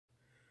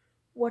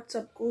What's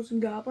up, ghouls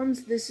and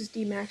goblins? This is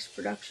D-Max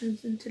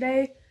Productions, and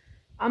today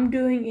I'm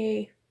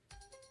doing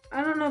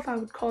I don't know if I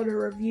would call it a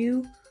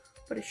review,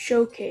 but a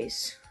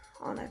showcase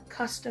on a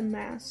custom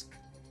mask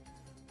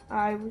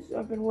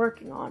I've been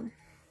working on.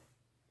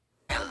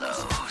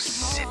 Hello,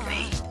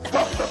 Sydney.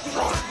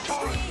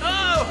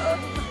 Oh,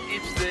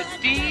 it's the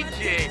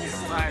DJ,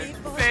 my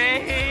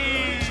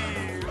fave.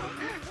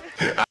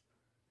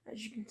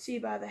 As you can see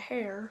by the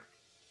hair,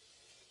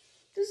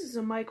 this is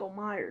a Michael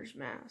Myers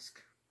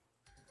mask.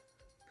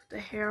 The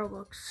hair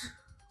looks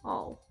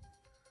all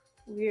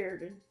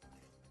weird and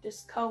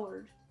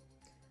discolored.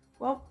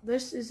 Well,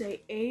 this is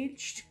a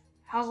aged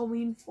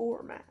Halloween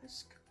 4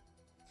 mask.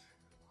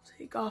 I'll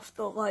take off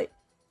the light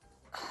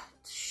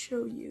to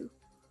show you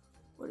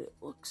what it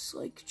looks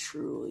like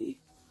truly.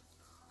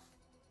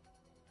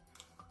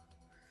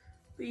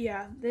 But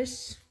yeah,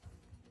 this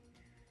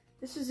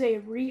is a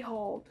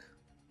rehauled.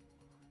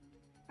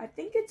 I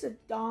think it's a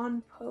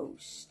Dawn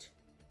Post.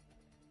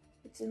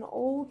 It's an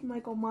old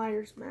Michael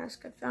Myers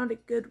mask I found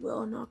at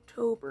Goodwill in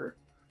October.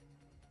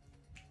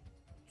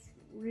 It's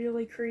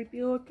really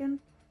creepy looking.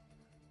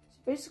 So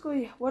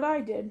basically what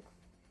I did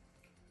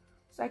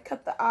was I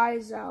cut the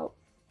eyes out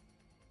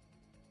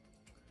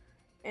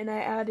and I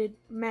added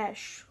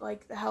mesh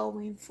like the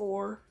Halloween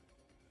 4,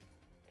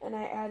 and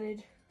I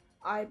added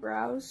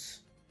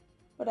eyebrows,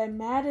 but I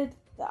matted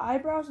the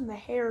eyebrows and the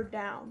hair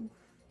down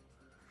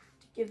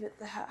to give it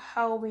the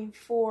Halloween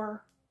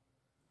 4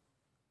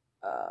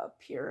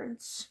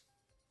 appearance,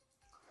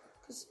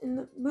 because in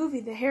the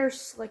movie the hair's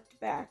slicked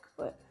back,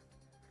 but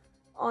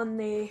on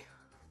the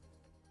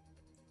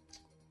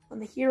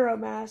hero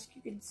mask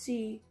you can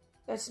see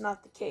that's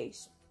not the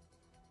case.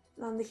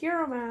 And on the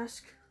hero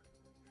mask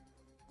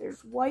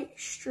there's white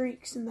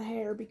streaks in the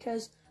hair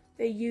because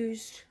they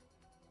used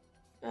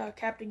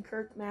Captain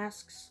Kirk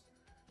masks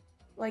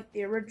like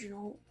the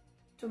original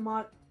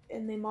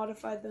and they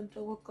modified them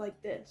to look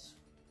like this.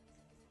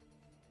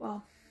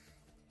 Well,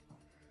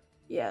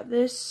 yeah,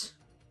 this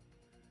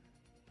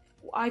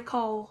I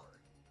call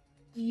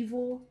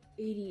Evil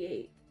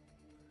 88.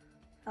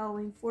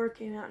 Halloween 4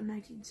 came out in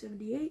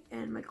 1978,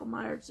 and Michael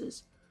Myers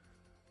is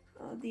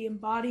the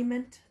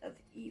embodiment of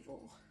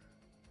evil.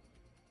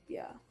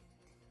 Yeah,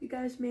 you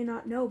guys may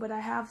not know, but I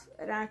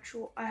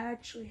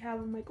actually have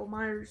a Michael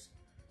Myers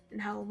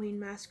and Halloween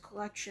mask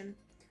collection,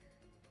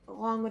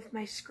 along with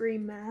my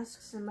Scream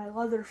masks and my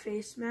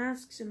Leatherface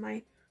masks and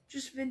my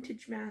just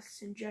vintage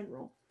masks in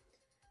general.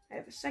 I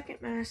have a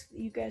second mask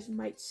that you guys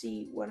might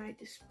see when I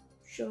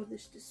show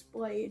this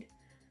displayed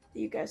that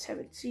you guys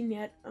haven't seen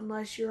yet,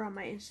 unless you're on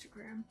my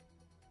Instagram.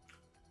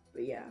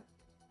 But yeah,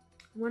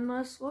 one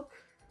last look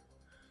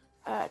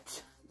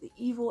at the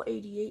Evil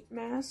 88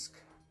 mask.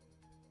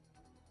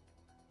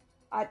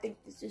 I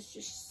think this is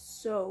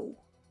just so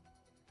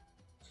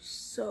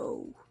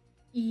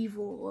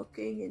evil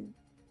looking and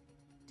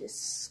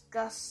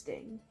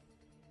disgusting.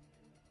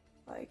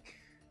 Like,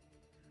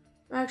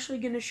 I'm actually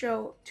going to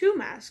show two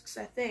masks,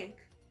 I think.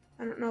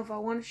 I don't know if I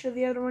want to show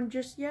the other one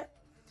just yet,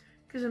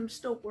 because I'm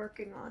still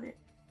working on it.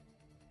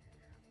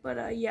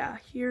 But yeah,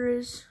 here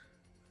is,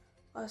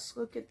 let's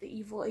look at the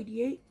Evil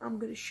 88. I'm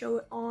going to show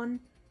it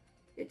on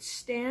its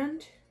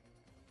stand.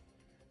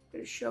 I'm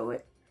going to show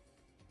it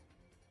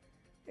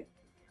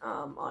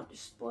on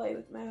display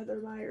with my other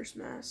Myers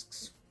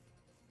masks.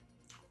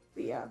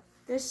 But yeah,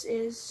 this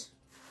is,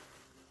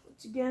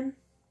 once again,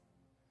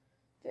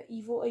 the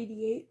Evil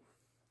 88.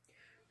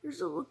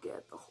 Here's a look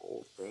at the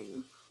whole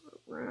thing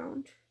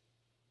around.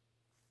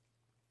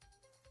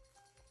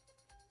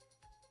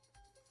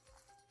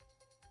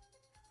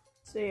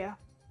 So yeah,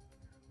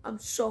 I'm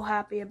so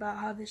happy about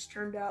how this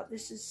turned out.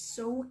 This is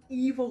so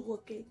evil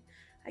looking.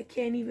 I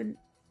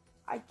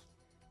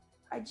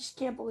just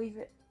can't believe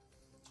it.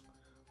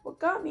 What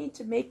got me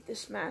to make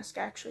this mask,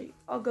 actually,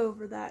 I'll go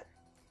over that.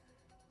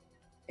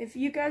 If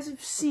you guys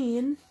have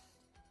seen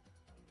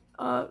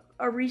a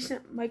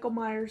recent Michael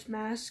Myers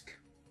mask,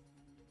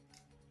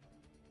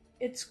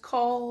 it's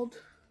called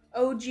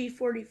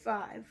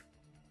OG45.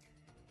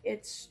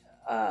 It's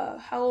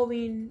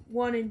Halloween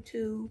 1 and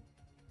 2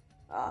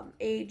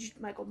 aged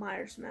Michael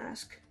Myers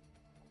mask.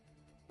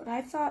 But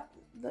I thought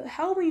the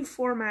Halloween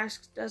 4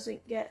 mask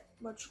doesn't get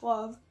much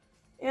love,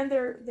 and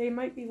they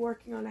might be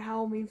working on a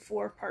Halloween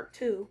 4 Part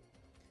 2.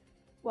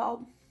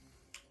 Well,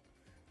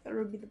 that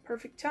would be the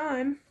perfect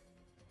time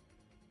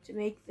to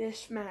make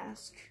this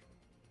mask,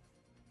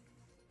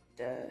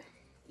 the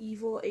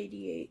Evil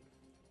 88.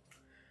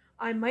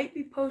 I might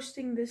be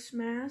posting this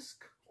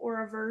mask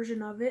or a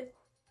version of it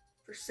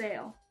for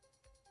sale.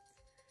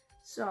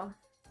 So,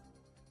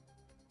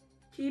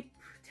 keep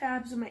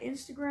tabs on my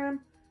Instagram.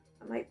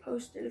 I might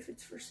post it if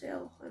it's for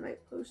sale. I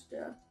might post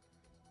a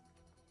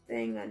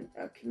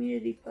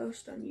community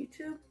post on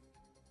YouTube.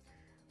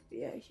 But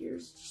yeah,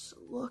 here's just a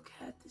look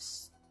at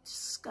this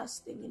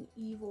disgusting and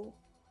evil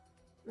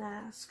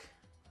mask.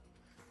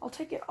 I'll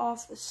take it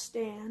off the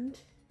stand.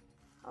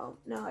 Oh,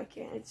 no, I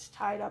can't. It's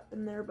tied up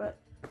in there, but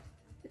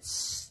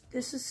this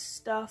is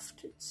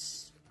stuffed.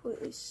 It's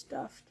completely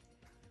stuffed.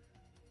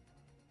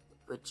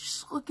 but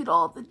just look at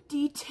all the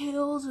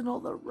details and all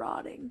the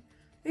rotting.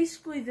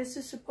 Basically, this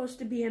is supposed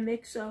to be a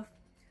mix of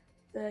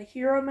the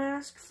hero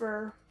mask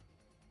for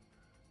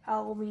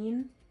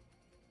Halloween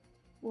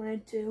 1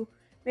 and 2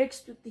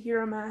 mixed with the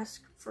hero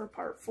mask for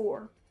part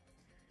 4.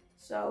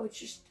 So it's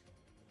just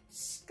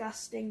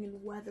disgusting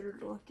and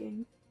weathered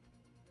looking.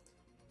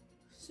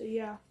 So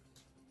yeah,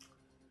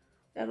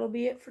 that'll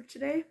be it for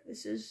today.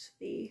 This is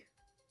the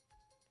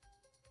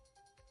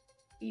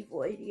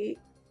Evil 88.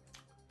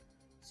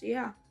 So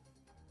yeah,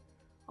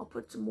 I'll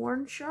put some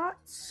warning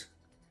shots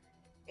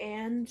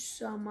and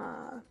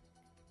some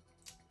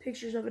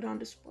pictures of it on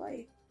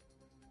display.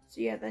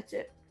 So yeah, that's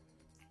it.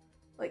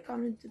 Like,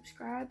 comment,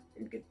 subscribe,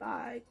 and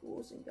goodbye,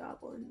 ghouls and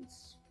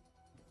goblins.